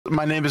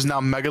My name is now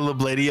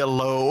Megalobladia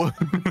Low.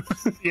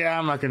 Yeah,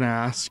 I'm not gonna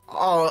ask.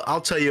 Oh, I'll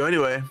tell you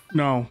anyway.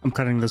 No, I'm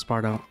cutting this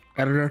part out.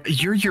 Editor.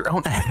 You're your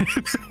own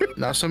editor.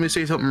 Now somebody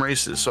say something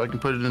racist so I can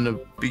put it in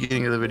the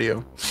beginning of the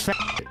video.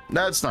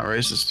 That's not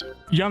racist.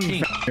 Young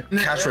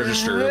Cash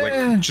register,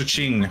 like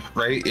cha-ching,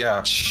 right?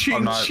 Yeah.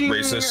 I'm not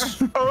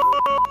racist.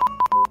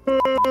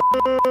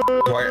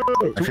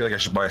 I feel like I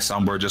should buy a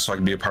soundboard just so I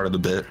can be a part of the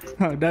bit.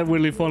 That's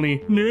really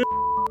funny.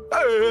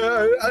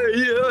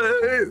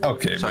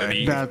 Okay,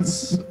 buddy.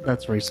 That's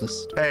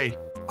racist. Hey,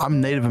 I'm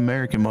Native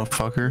American,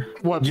 motherfucker.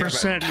 What Yeah,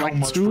 percent? how Like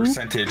much 2?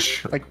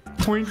 percentage? Like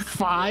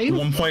 0.5?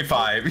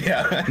 1.5,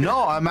 yeah.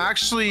 No, I'm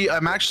actually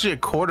a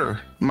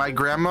quarter. My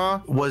grandma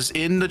was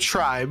in the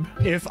tribe.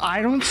 If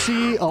I don't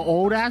see an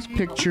old ass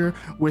picture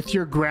with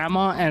your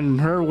grandma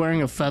and her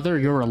wearing a feather,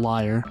 you're a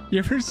liar. You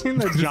ever seen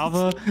the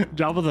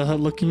Java the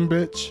Hutt looking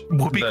bitch?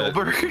 Whoopi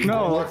Goldberg?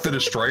 No. Look, the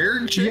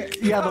destroyer chick?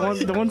 Yeah,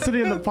 the one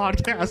sitting in the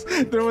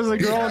podcast. There was a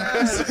girl.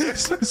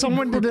 Yes.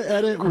 Someone did an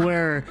edit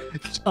where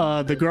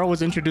the girl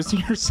was introducing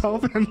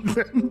herself, and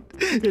then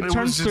it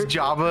turns was just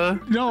Java.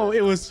 No,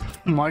 it was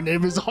my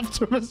name is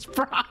Optimus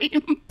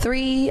Prime.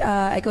 3,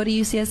 I go to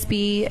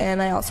UCSB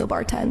and I also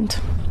bartend.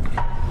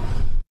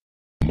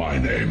 My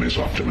name is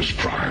Optimus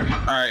Prime. All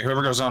right,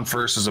 whoever goes on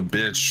first is a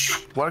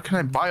bitch. What can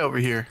I buy over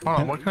here?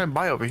 Hold on, what can I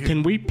buy over here?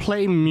 Can we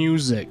play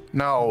music?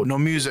 No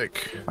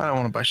music. I don't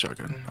want to buy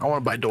shotgun. I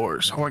want to buy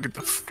doors. I want to get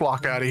the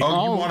fuck out of here.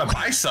 Oh, you want to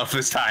buy stuff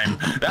this time?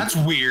 That's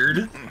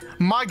weird.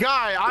 My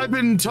guy, I've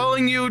been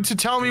telling you to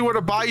tell me where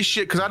to buy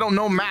shit because I don't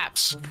know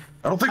maps.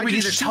 I don't think we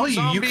need to tell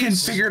you. You can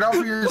figure it out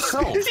for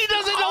yourself. He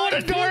doesn't know what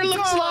a door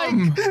looks like.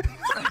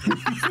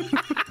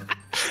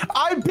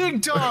 I'm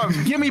big dumb.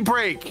 Give me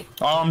break.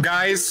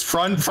 Guys,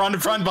 front,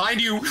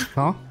 behind you.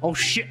 Huh? Oh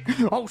shit!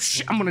 Oh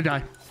shit! I'm gonna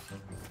die.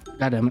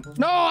 God damn it!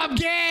 No, I'm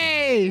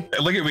gay.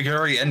 Look at, we can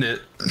already end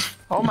it.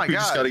 Oh my We god!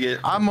 just gotta get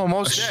I'm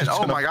almost dead.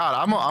 Oh my god!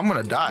 I'm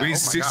gonna die. We need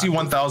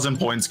 61,000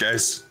 points,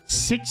 guys.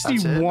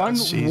 61?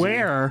 That's easy.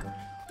 Where?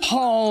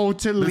 Oh,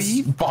 to This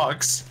leave?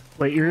 box.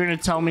 Wait, you're gonna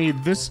tell me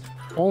this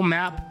whole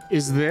map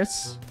is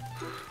this?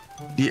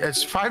 Yeah,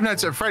 it's Five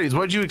Nights at Freddy's.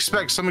 What'd you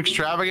expect? Some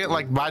extravagant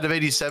like Bite of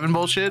 87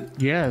 bullshit?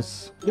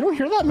 Yes. You don't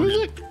hear that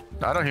music?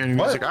 I don't hear any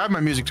music. I have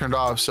my music turned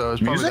off, so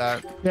it's probably Music?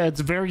 that. Yeah,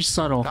 it's very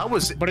subtle. That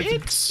was but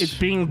it's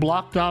being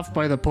blocked off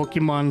by the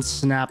Pokemon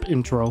Snap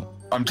intro.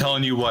 I'm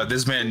telling you what,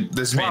 this man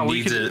Wow, we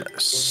needs could- it.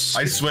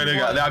 I swear to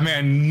God, that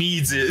man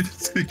needs it.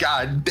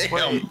 God damn.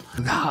 Wait.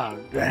 God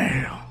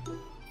damn.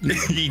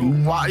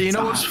 Wow, you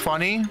know what's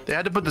funny? They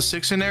had to put the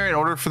 6 in there in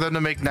order for them to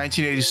make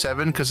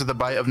 1987 because of the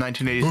bite of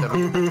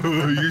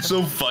 1987. You're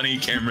so funny,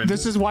 Cameron.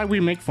 This is why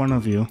we make fun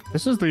of you.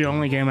 This is the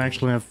only game I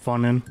actually have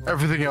fun in.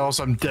 Everything else,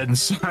 I'm dead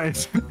inside.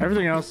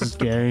 Everything else is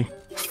gay.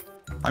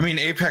 I mean,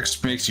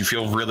 Apex makes you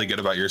feel really good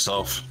about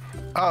yourself.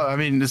 Oh, I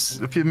mean,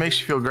 it makes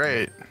you feel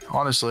great,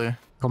 honestly.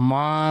 Come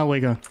on,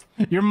 wake up.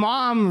 Your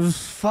mom's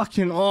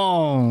fucking,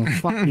 oh,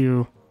 fuck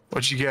you.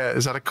 What'd you get?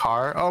 Is that a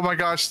car? Oh my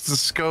gosh, it's a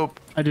scope.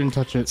 I didn't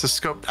touch it. It's a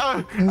scope.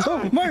 Ah!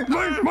 Oh, mine.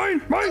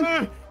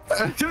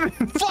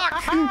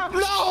 Fuck!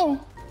 No!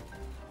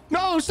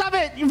 No, stop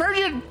it! You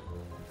virgin!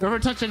 Whoever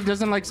touched it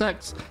doesn't like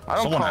sex. I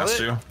don't Someone call has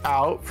it to.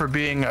 out for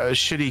being a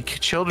shitty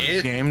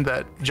children's game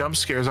that jump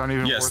scares aren't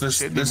even Yes, worth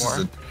shit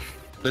anymore.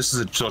 this is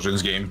a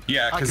children's game.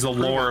 Yeah, because the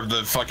can prove lore it. of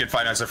the fucking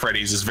Five Nights at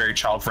Freddy's is very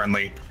child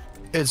friendly.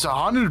 It's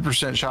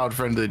 100% child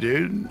friendly,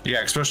 dude.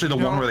 Yeah, especially the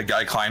one where the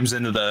guy climbs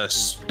into the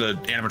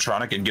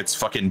animatronic and gets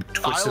fucking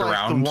twisted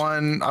around.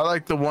 I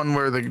like the one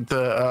where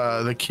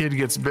the kid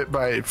gets bit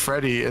by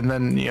Freddy, and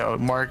then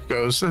Mark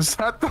goes, "Is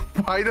that the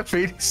bite of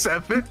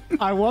 87?"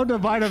 I want to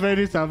bite of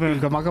 87.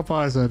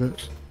 Kamakapa said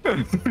it.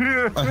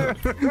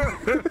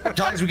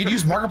 Guys, we can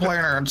use Markiplier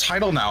in our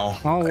title now.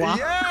 Oh, wow.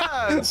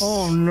 Yes.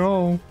 Oh,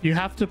 no. You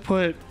have to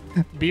put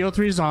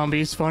BO3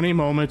 Zombies, Funny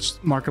Moments,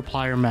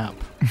 Markiplier map.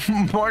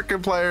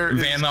 Markiplier.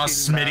 Van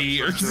Lost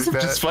Smitty, or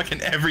just fucking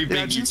every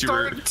big just YouTuber.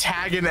 start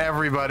tagging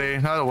everybody.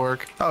 That'll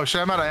work. Oh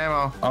shit, I'm out of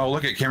ammo. Oh,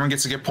 look at Cameron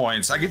gets to get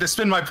points. I get to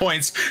spend my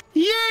points.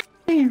 Yay!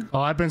 Oh,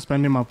 I've been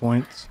spending my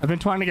points. I've been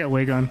trying to get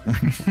Waygun.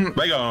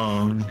 Ray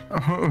gun.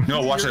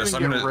 No, watch this.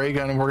 I'm gonna ray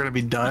gun, and we're gonna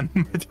be done.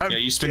 Yeah,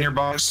 you spin your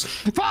box.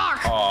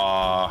 Fuck!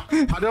 Aw.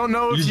 I don't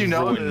know if you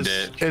know ruined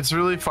this. it. It's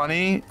really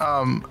funny.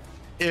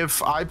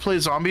 If I play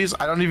zombies,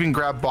 I don't even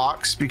grab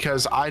box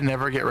because I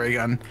never get ray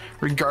gun,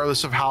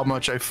 regardless of how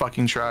much I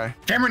fucking try.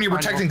 Cameron, you're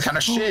protecting kind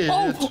of shit.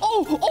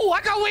 Oh,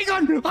 I got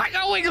Waygun! I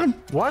got Waygun!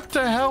 What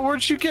the hell?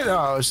 Where'd you get?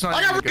 Oh, it's not.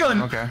 I got even ray gun.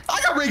 good. Okay.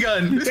 I got ray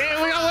gun.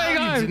 Hey, we got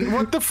Waygun!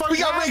 What the fuck? We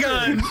got ray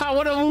gun. I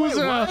want to lose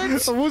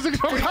a Waygun!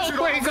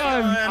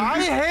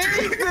 I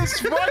hate this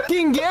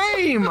fucking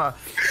game. I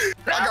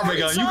got ray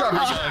gun. You got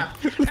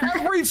ray gun.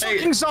 Every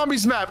fucking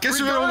zombies map, guess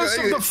who regardless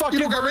don't- of the fucking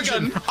you don't got ray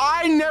version, gun.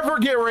 I never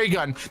get ray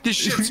gun. This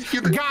shit's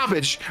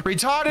garbage,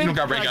 retarded. You don't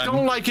got ray I gun.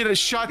 don't like it.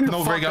 Shut the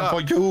No fuck ray gun up.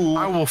 for you.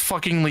 I will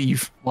fucking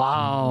leave.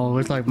 Wow,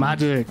 it's like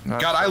magic.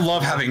 God, I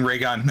love having ray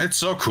gun. It's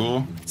so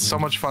cool. It's so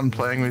much fun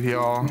playing with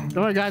y'all. Don't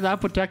worry, guys, I'll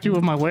protect you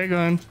with my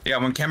Waygun. Yeah,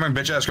 when Cameron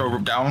bitch ass go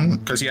down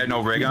because he had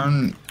no ray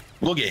gun,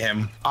 We'll get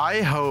him.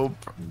 I hope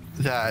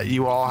that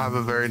you all have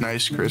a very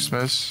nice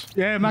Christmas.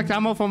 Yeah, max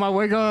ammo for my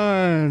way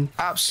gun.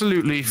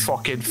 Absolutely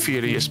fucking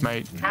furious,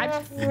 mate.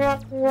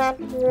 Okay,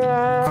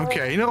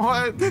 you know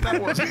what?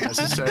 That wasn't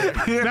necessary.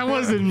 That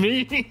wasn't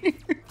me.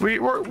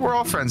 We're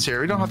all friends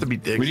here. We don't have to be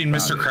dicks. We need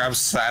Mr. Krabs'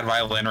 sad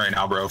violin right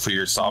now, bro, for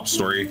your sob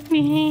story.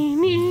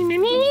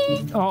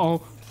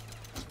 Uh-oh.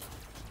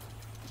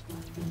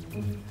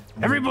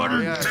 Everybody. Oh,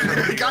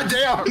 yeah. God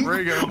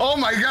damn. Oh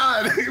my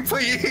god.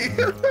 Please.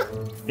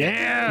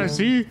 Yeah,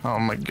 see? Oh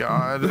my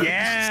god.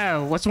 Yeah,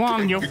 what's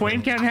wrong? Your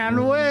flame can't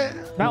handle it?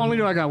 Not only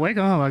do I got wake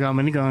up, I got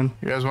minigun.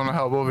 You guys want to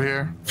help over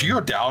here? If you go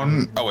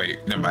down, oh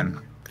wait, never mind.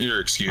 You're I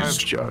have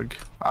excused. jug.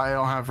 I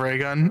don't have ray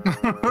gun.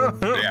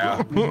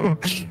 Yeah.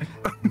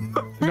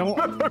 No,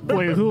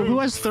 wait, who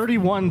has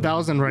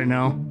 31,000 right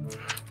now?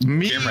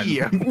 Me.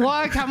 Cameron.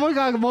 What? Come on,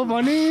 got more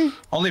money?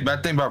 Only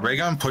bad thing about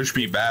Raygun, push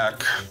me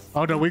back.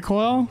 Oh, the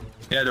recoil?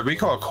 Yeah, the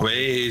recoil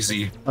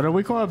crazy. Oh, the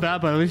recoil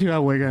bad, but at least you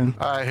got Wigan.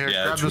 All right, here,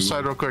 Yeah, grab true. the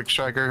side real quick,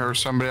 Striker, or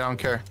somebody. I don't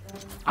care.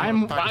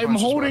 I'm Pack a punch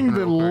holding this the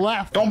weapon real quick.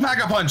 left. Don't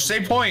pack a punch.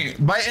 Say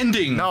point by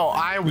ending. No,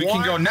 We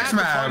can go next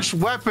map. punch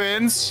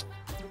weapons.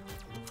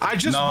 I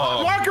just No.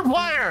 bought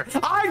Markiplier.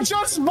 I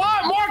just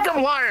bought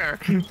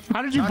Markiplier.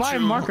 How did you buy a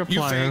You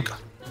Markiplier? think?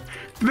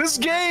 This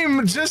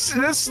game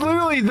this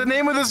literally the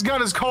name of this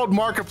gun is called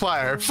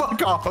Markiplier.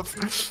 Fuck off.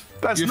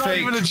 That's You not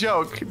fake. even a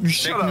joke.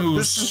 Shut Fake up.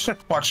 news.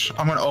 Watch,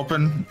 I'm gonna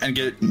open and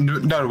get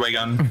another ray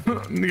gun.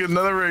 Get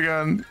another ray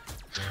gun.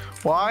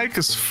 Why?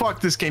 Cause fuck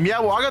this game.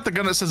 Yeah, well I got the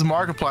gun that says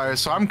Markiplier,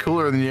 so I'm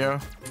cooler than you.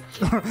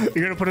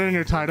 You're gonna put it in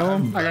your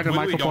title? I got the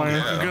really don't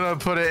Markiplier. care. I'm gonna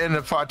put it in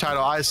the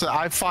title. I said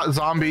I fought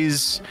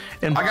zombies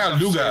in I got Black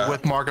Ops Luga. 3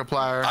 with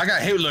Markiplier. I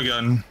got Hitler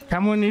gun.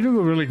 Cameron, you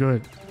do really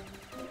good.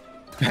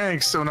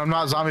 Thanks. So when I'm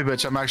not zombie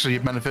bitch, I'm actually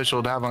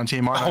beneficial to have on a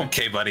team, aren't I?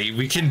 Okay, buddy,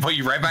 we can put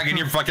you right back in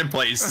your fucking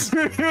place.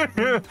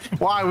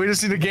 Why? We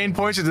just need to gain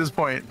points at this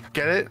point.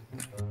 Get it?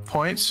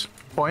 Points?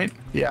 Point?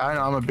 Yeah, I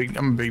know. I'm a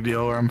big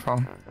deal where I'm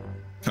from.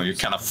 No, you're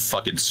kind of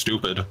fucking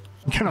stupid.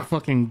 You're kind of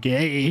fucking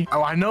gay.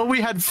 Oh, I know we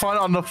had fun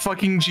on the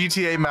fucking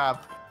GTA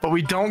map, but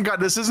we don't got.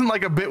 This isn't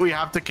like a bit we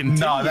have to continue.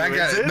 No, that is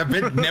guy, it? the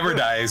bit never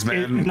dies,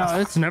 man. No,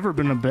 it's never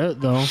been a bit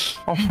though.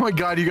 Oh my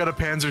god, you got a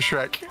Panzer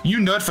Shrek. You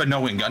nut for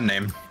knowing gun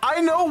name.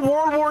 I know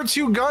World War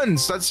II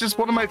guns. That's just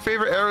one of my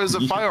favorite eras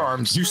of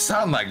firearms. You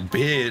sound like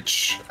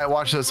bitch. I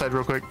watched that side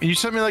real quick. You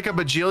sent me like a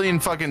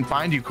bajillion fucking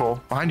behind you,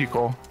 Cole. Behind you,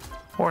 Cole.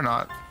 Or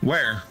not.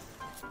 Where?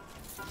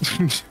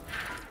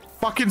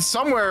 Fucking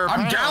somewhere.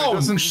 I'm apparently. down.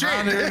 Doesn't Shit.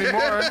 sound it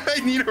anymore. I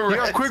need a You have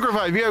rest. quick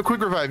revive. You have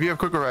quick revive. You have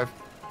quick revive.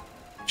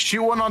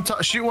 Shoot one on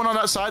top. Shoot one on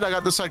that side. I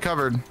got this side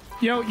covered.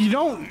 Yo, you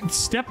don't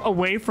step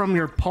away from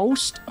your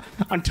post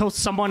until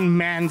someone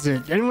mans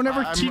it. Anyone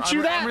ever teach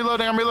you that? I'm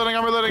reloading. I'm reloading.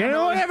 I'm reloading.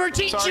 Anyone ever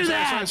teach you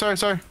that? Sorry.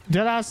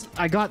 Deadass,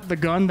 I got the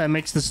gun that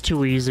makes this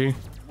too easy.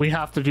 We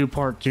have to do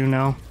part 2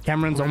 now.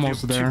 Cameron's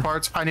almost Two there.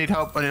 parts. I need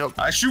help. I need help.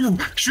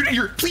 Shoot at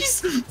your,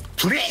 please.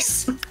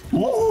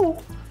 Woo.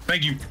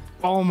 Thank you.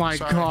 Oh my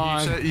Sorry,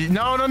 god. you said-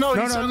 no.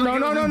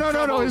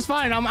 No, it's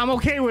fine. I'm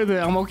okay with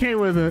it. I'm okay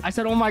with it. I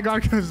said, oh my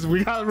god, because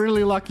we got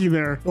really lucky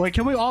there. Wait,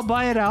 can we all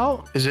buy it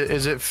out? Is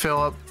it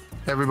fill up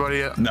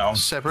everybody No.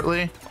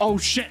 separately? Oh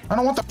shit. I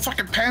don't want the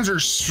fucking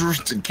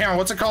Panzer camera.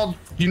 What's it called?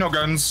 You know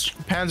guns.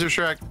 Panzer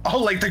Shrek. Oh,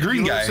 like the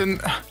green guy. Listen,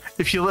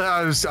 if you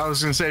I was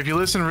gonna say if you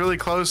listen really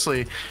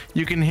closely,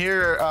 you can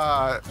hear.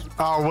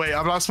 Oh wait,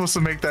 I'm not supposed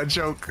to make that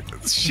joke.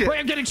 Shit. Wait,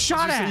 I'm getting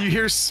shot So at. you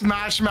hear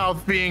Smash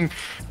Mouth being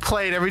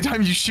played every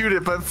time you shoot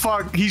it, but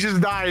fuck, he just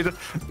died.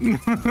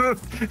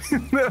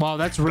 Wow,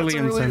 that's really That's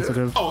a really-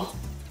 insensitive. Oh,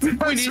 we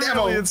It's need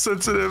ammo. really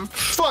insensitive.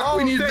 Fuck,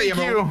 we need the thank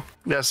ammo. you.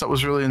 Yes, that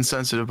was really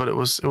insensitive, but it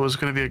was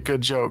gonna be a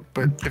good joke.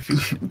 But if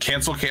you,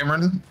 Cancel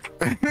Cameron.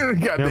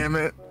 god damn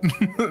it,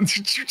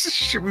 did you just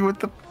shoot me with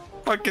the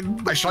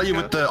fucking? I shot you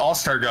with the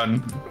all-star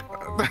gun.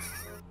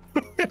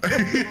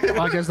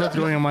 I guess that's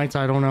doing on my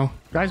side. I don't know.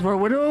 Guys, we're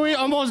we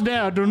almost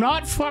there. Do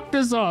not fuck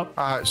this up.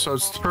 So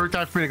it's the perfect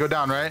time for me to go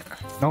down, right?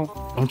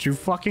 No, don't you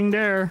fucking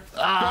dare.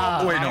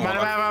 Oh, wait, no.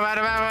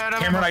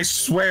 Cameron, I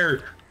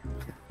swear.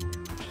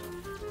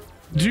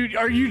 Dude,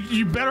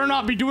 you better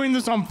not be doing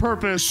this on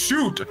purpose.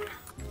 Shoot.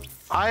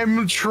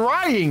 I'm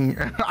trying.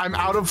 I'm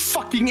out of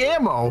fucking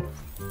ammo.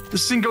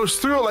 This thing goes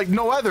through it like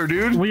no other,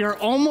 dude. We are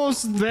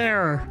almost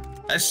there.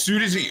 As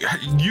soon as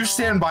you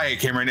stand by it,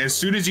 Cameron. As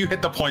soon as you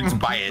hit the points,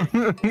 buy it.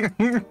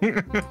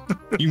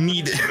 You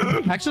need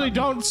it. Actually,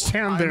 don't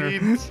stand there.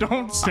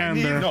 Don't stand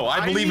need- there. No,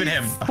 I believe in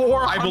him.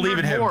 400 I believe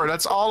in him. more.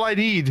 That's all I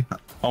need.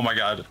 Oh my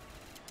god.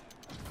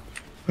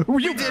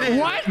 You did it.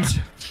 What?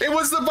 It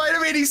was the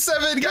Vitamin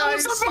 87,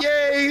 guys.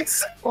 Yay.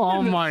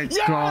 Oh my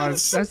god.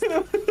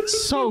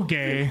 That's so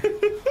gay.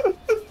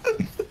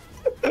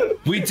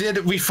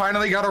 We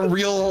finally got a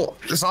real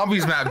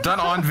zombies map done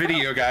on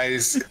video,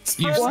 guys.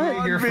 You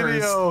saw it here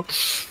Video.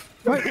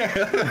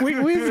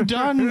 We've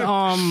done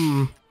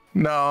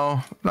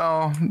No,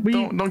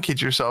 don't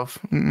kid yourself.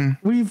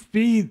 we've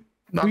beat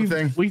Not a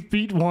thing. we've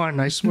beat one,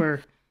 I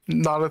swear.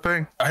 Not a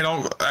thing. I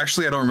don't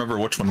remember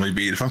which one we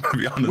beat, if I'm gonna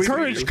be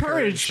honest.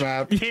 Courage.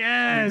 map.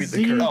 Yes.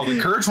 We beat the Oh, the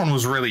courage one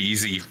was really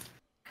easy.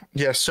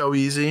 Yeah, so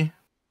easy.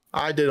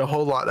 I did a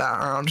whole lot that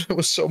round. It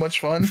was so much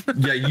fun.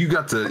 Yeah, you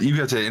got to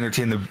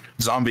entertain the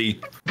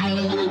zombie.